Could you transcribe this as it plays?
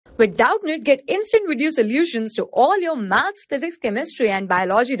With Doubtnut, get instant video solutions to all your maths, physics, chemistry, and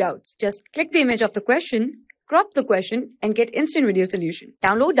biology doubts. Just click the image of the question, crop the question, and get instant video solution.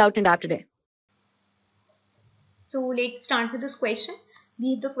 Download Doubtnut app today. So let's start with this question.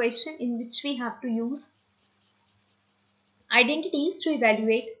 We have the question in which we have to use identities to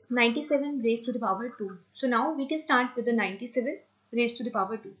evaluate 97 raised to the power 2. So now we can start with the 97 raised to the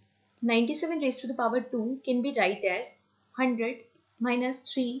power 2. 97 raised to the power 2 can be write as 100 minus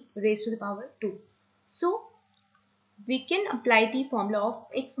 3 raised to the power 2. So we can apply the formula of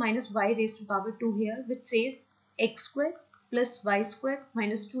x minus y raised to the power 2 here, which says x square plus y square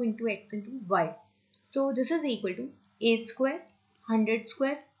minus 2 into x into y. So this is equal to a square 100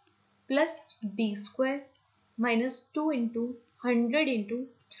 square plus b square minus 2 into 100 into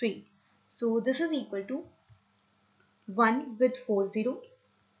 3. So this is equal to 1 with 40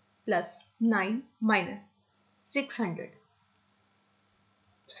 plus 9 minus 600.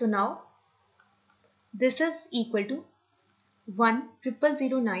 So now this is equal to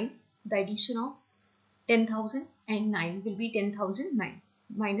 1,009. The addition of 10,000 and 9 will be 10,009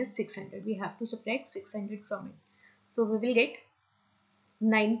 minus 600. We have to subtract 600 from it. So we will get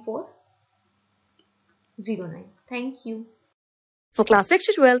 9409. Thank you. For class 6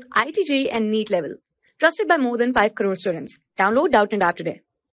 to 12, IIT JEE and NEET level. Trusted by more than 5 crore students. Download Doubtnut app today.